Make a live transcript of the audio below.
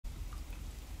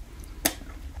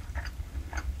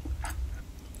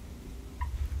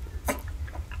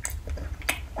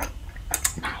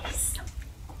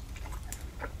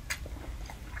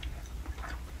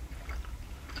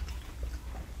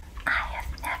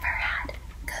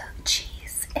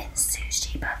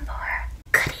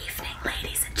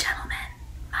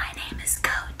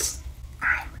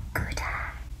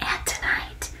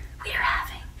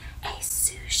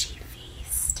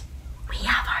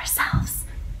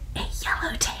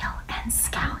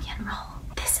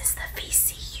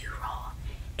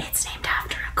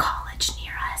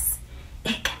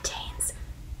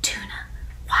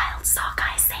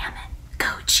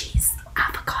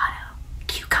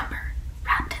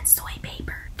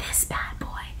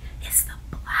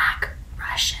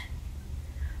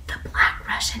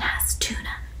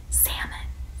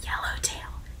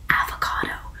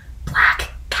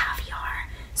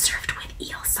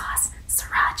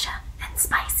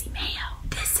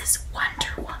is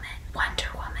Wonder Woman. Wonder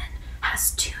Woman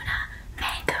has tuna,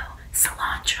 mango,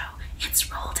 cilantro.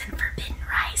 It's rolled in forbidden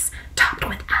rice, topped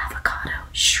with avocado,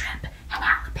 shrimp, and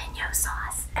jalapeno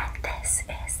sauce. And this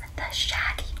is the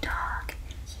Shaggy Dog.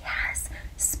 He has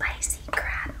spicy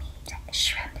crab meat,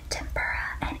 shrimp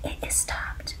tempura, and it is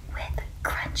topped with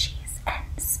crunchies and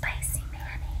spicy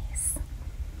mayonnaise.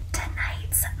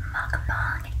 Tonight's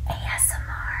mukbang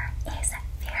ASMR is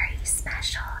very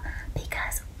special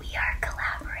because we are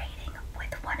collaborating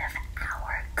with one of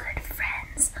our good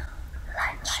friends,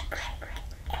 Lunch Break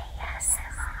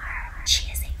ASMR.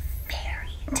 She is a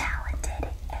very talented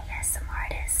ASMR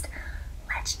artist.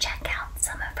 Let's check out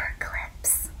some of her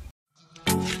clips.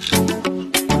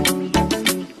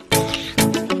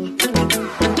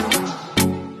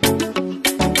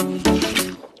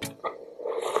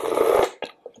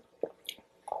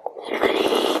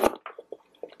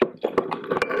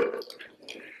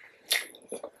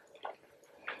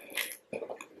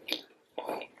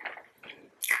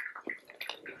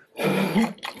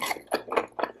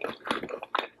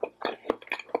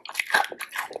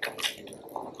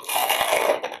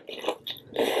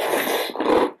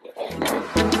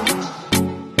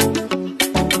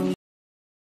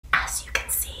 As you can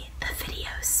see, the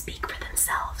videos speak for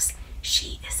themselves.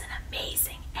 She is an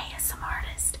amazing ASMR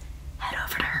artist. Head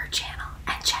over to her channel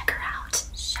and check her out.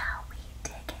 Shall we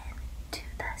dig into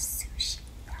the sushi?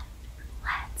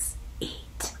 Let's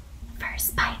eat.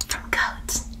 First bite from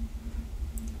goat.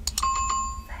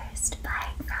 First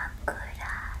bite from Gouda.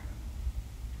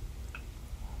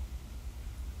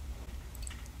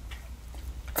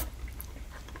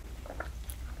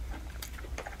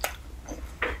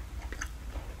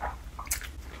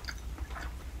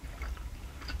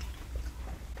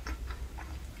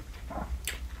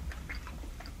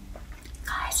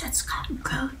 Guys, it's got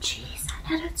goat cheese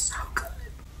in it. It's so good.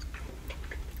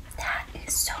 That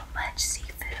is so much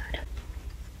seafood.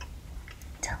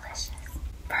 Delicious.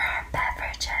 For our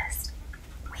beverages,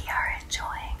 we are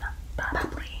enjoying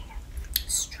bubbly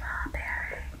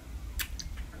strawberry.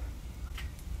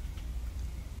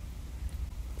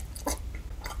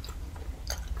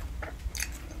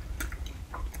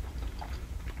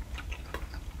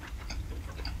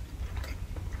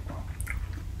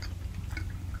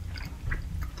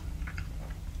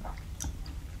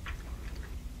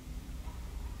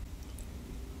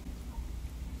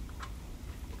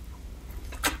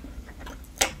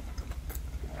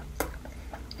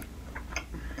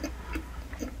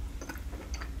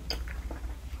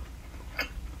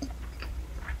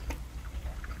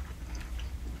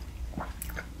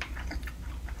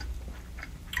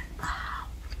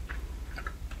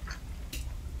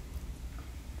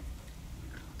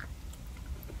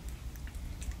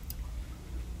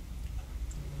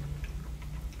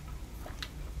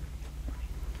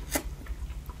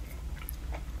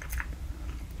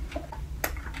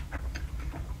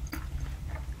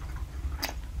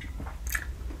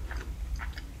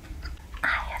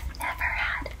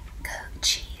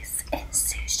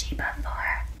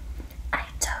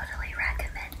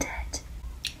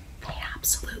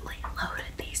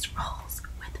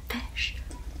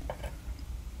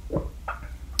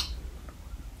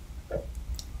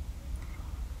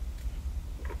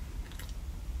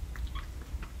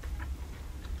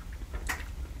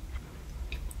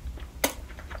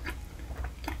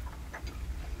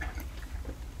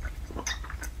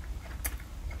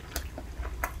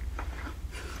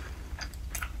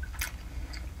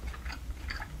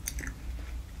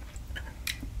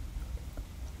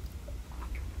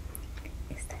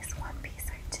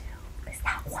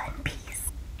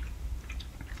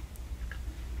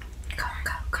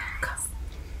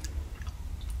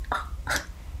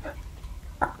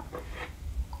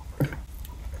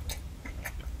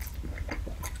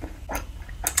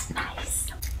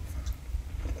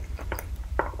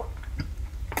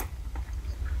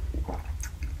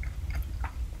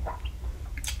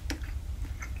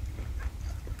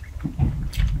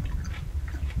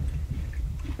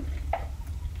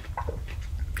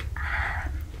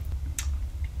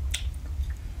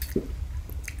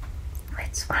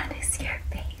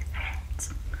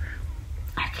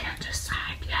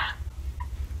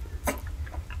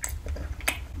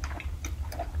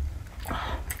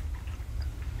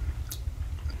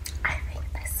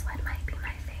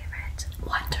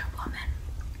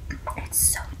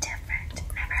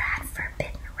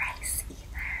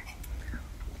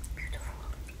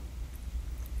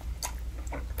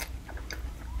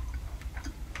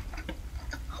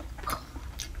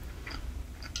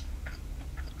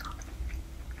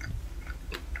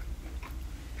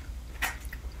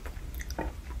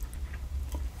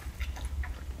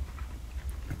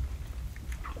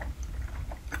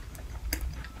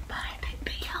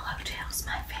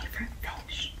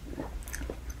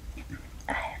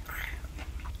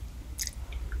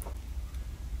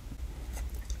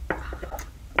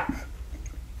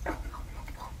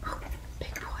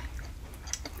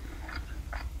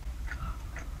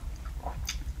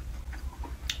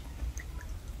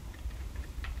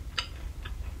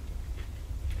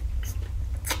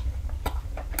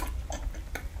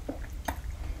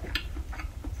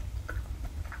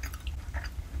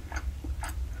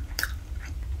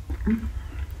 The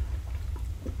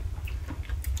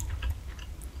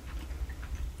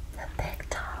big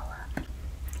dollop.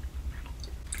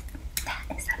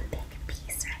 That is a big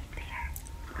piece right there.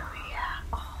 Oh yeah.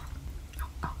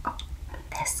 Oh.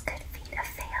 This could feed a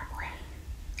family.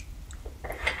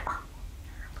 Oh,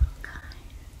 little guy.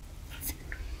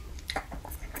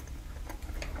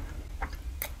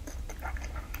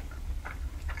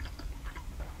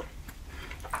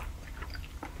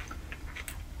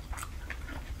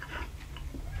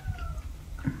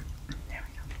 There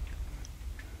we go.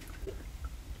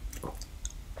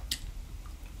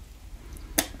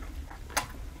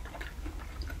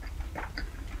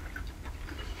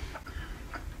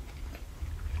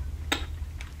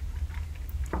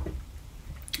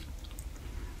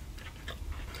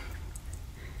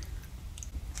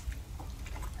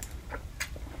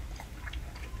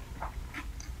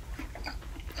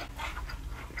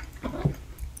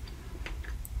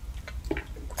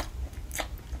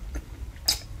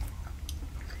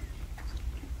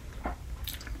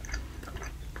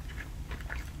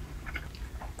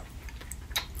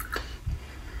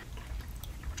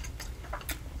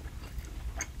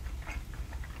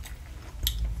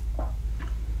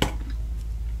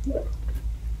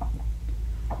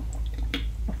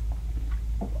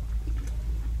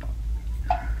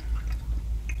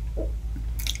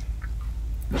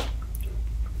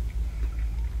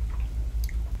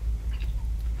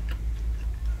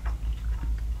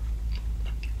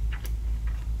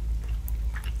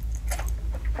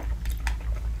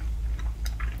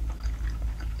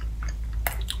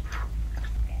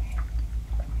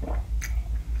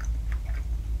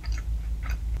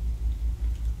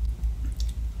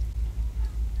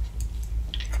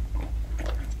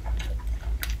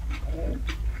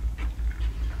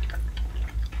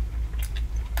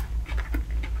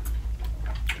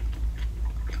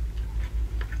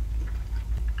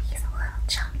 He's a little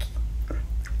chunky.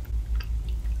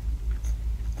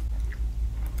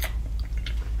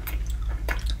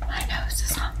 My nose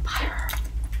is on fire.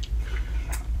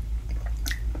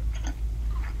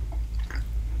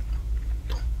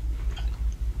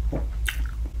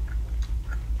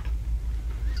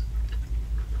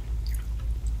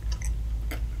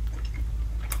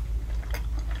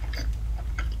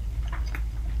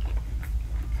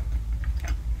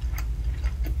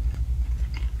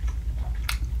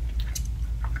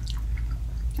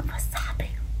 Wasabi.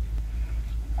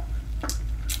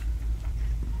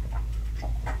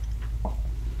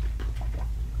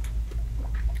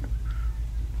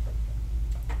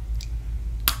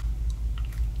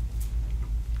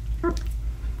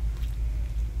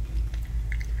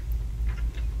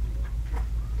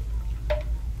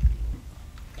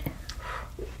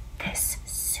 This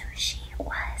sushi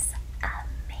was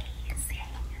amazing.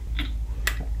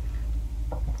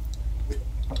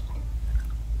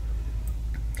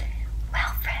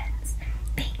 Well, friends,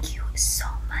 thank you so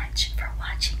much for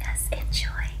watching us enjoy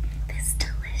this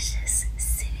delicious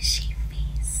sushi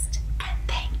feast. And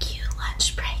thank you,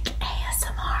 Lunch Break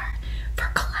ASMR,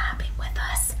 for collabing with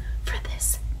us for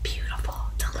this beautiful,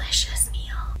 delicious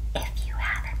meal. If you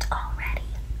haven't already,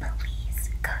 please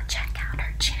go check out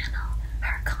her channel.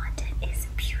 Her content is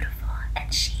beautiful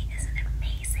and she is an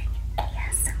amazing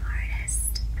ASMR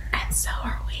artist. And so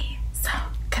are we. So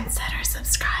consider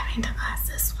subscribing to us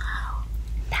as well.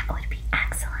 That would be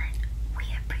excellent. We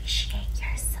appreciate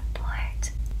your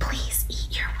support. Please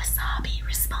eat your wasabi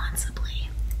responsibly.